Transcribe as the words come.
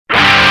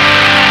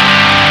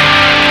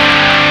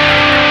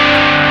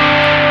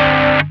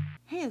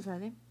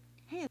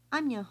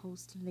I'm your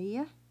host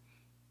Leah,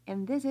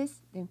 and this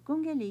is Den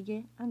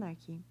Kongelige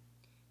Anarchy.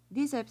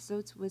 This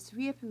episode was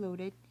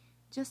re-uploaded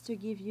just to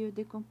give you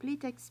the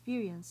complete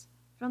experience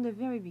from the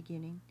very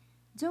beginning.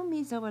 Don't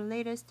miss our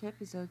latest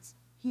episodes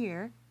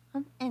here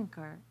on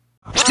Anchor.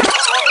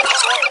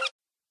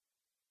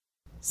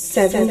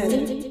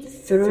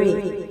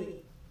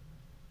 73.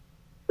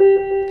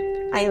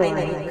 I like.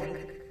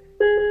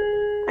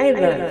 I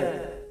love.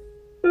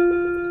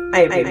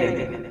 I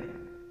remember.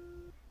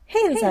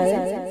 Hey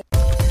Zara,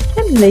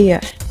 I'm Leah,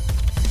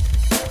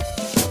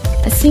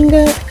 a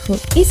singer who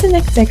isn't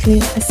exactly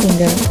a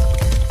singer,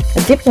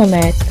 a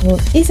diplomat who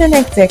isn't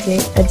exactly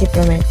a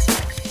diplomat,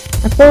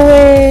 a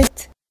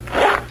poet,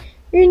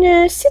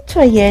 une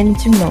citoyenne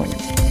du monde.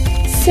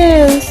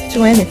 Since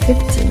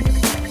 2015,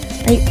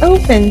 I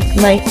opened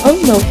my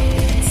own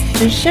notebooks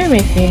to share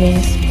my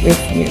feelings with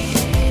you.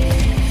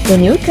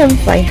 Can you come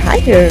fly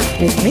higher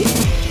with me?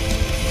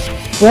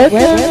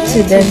 Welcome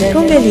to the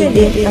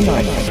Kongelige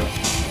Anarchy,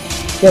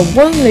 the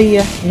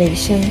one-layer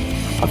nation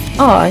of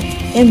art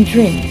and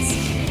dreams.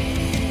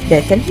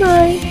 Detta är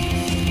mig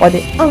och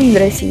den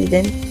andra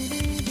sidan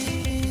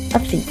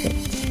av livet.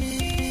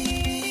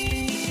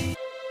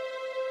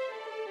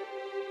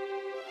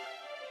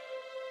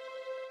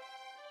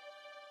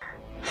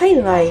 I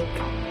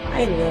like,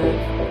 I love,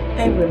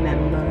 I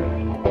remember.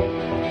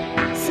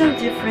 So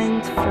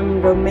different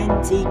from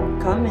romantic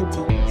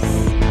comedies.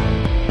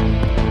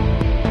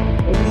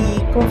 We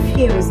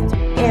confused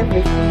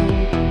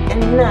everything,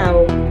 and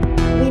now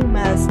we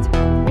must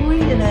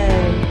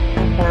relearn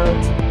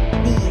about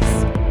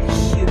these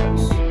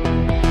issues.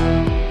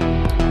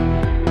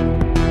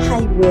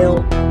 I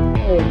will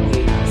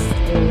always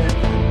love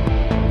you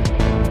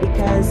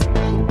because I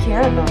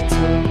care about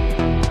you.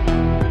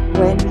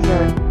 When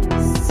you're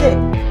sick,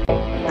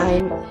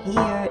 I'm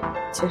here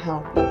to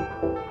help you.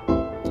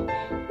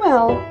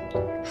 Well,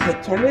 I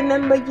can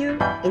remember you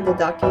in the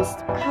darkest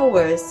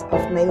hours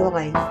of my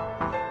life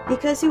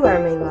because you are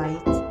my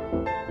light.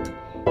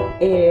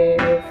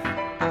 If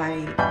I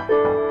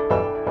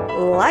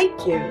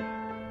like you,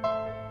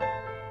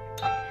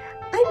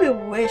 I will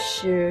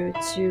wish you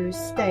to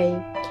stay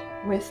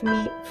with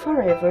me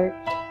forever,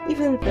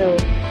 even though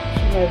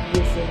you are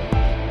busy.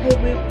 I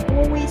will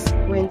always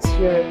want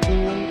your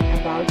opinion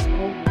about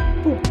how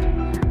poop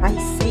I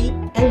say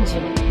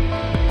enjoy.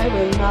 I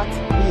will not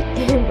be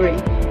angry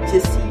to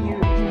see you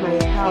in my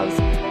house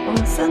on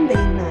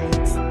Sunday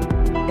nights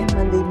and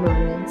Monday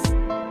mornings.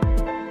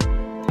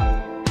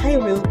 I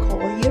will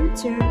call you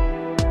to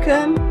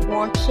come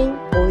watching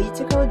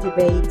political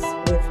debates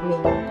with me,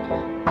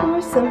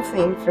 or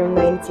something from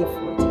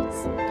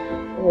 1940s,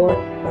 or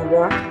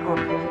rock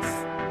operas.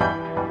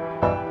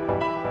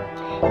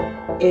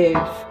 If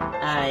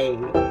I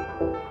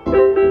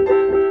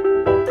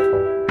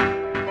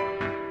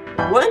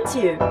want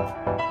you,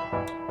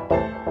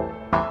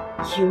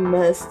 you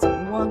must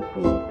want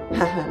me.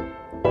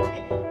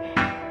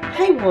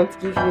 I won't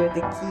give you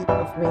the key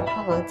of my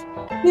heart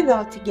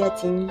without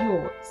getting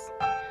yours.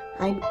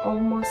 I'm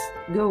almost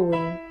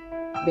going.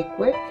 Be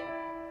quick.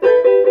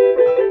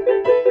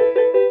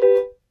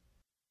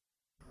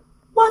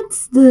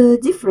 What's the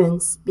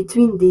difference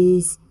between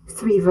these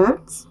three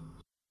words?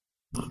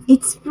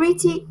 It's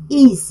pretty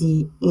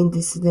easy in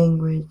this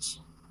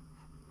language.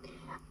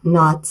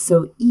 Not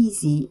so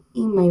easy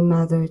in my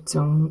mother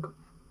tongue.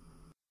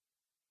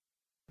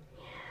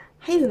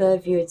 I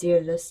love you,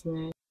 dear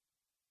listener.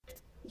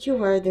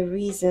 You are the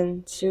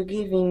reason to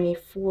giving me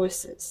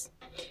forces,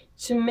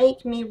 to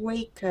make me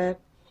wake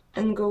up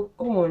and go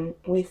on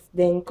with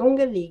Den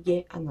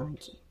Kongelige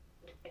Anarchy.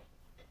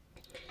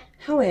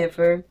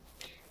 However,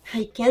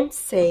 I can't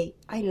say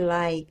I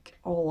like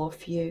all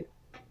of you.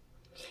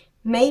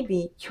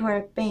 Maybe you are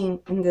a pain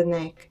in the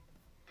neck,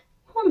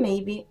 or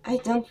maybe I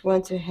don't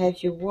want to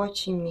have you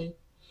watching me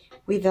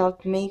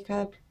without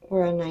makeup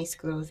or a nice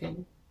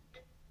clothing.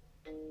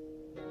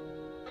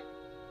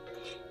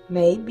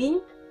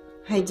 Maybe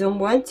I don't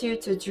want you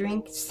to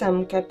drink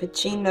some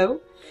cappuccino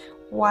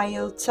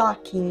while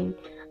talking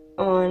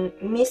on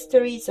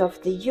mysteries of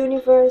the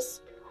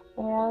universe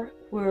or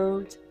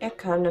world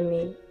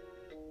economy.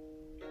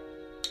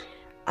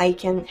 I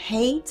can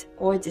hate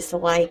or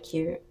dislike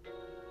you.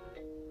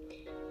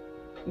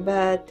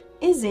 But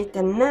is it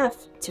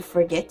enough to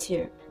forget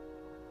you?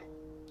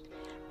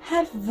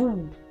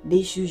 Have-vous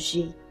des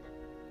jugés?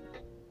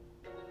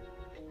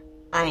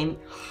 I'm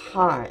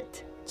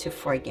hard to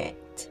forget.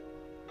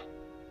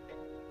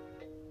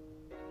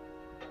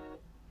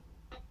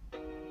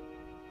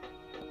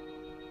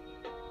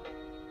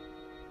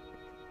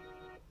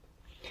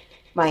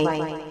 My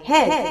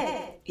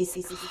head is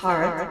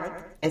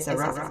hard as a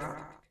rock.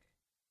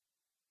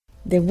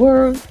 The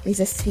world is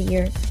a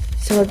sphere,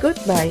 so a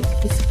goodbye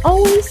is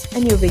always a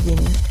new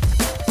beginning.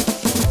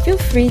 Feel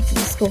free to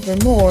discover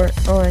more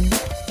on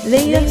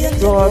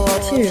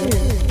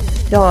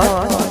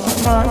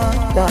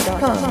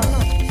layasblog2.blogspot.com.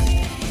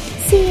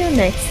 See you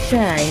next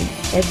time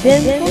at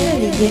Den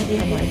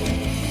Kongelige Anarchy,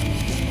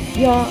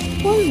 your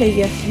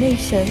one-layer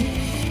nation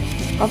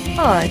of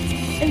art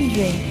and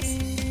dreams.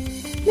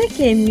 Look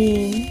at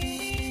me.